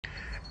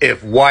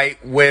If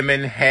white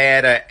women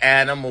had an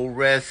animal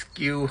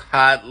rescue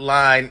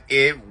hotline,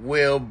 it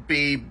will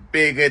be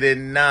bigger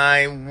than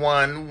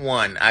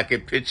 911. I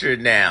can picture it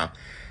now.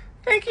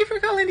 Thank you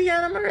for calling the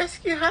Animal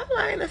Rescue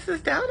Hotline. This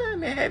is Donna.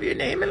 May I have your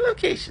name and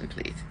location,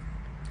 please?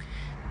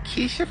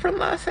 Keisha from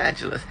Los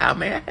Angeles. How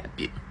may I help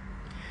you?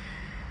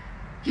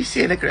 You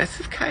see an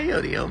aggressive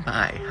coyote. Oh,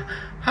 my.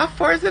 How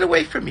far is it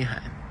away from you,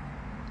 hon?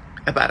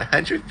 About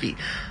 100 feet.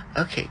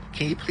 Okay,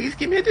 can you please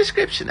give me a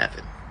description of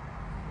it?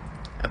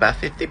 About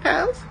 50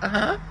 pounds?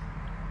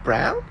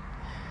 Brown?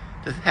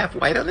 Does it have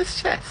white on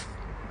its chest?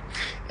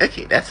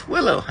 Okay, that's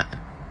Willow, hon.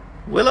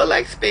 Willow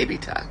likes baby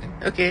talking,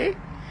 okay?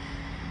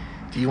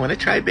 Do you want to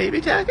try baby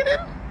talking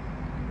him?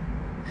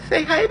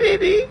 Say hi,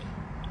 baby.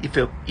 You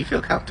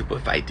feel comfortable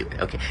if I do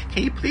it? Okay,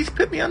 can you please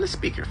put me on the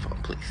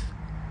speakerphone, please?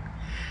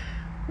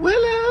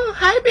 Willow,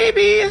 hi,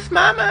 baby. It's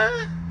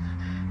Mama.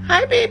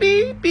 Hi,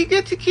 baby. Be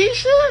good to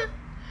Keisha.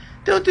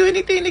 Don't do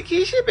anything to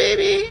Keisha,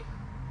 baby.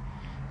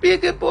 Be a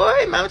good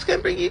boy. Mom's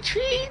gonna bring you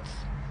treats.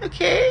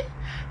 Okay?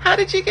 How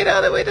did you get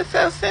all the way to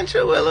South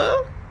Central,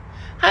 Willow?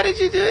 How did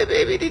you do it,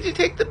 baby? Did you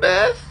take the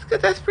bus?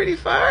 Because that's pretty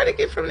far to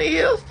get from the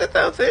hills to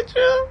South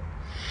Central.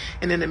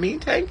 And in the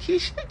meantime,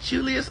 Keisha,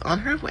 Julia's on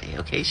her way,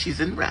 okay?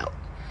 She's en route.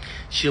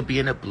 She'll be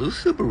in a blue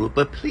Subaru,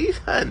 but please,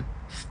 hon,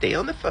 stay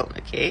on the phone,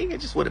 okay? I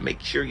just want to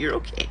make sure you're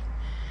okay.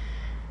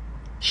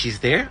 She's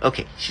there?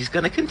 Okay. She's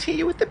going to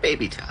continue with the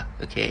baby talk,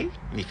 okay?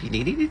 And if you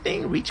need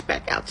anything, reach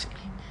back out to me,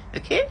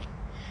 okay?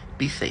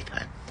 Be safe,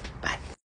 hon.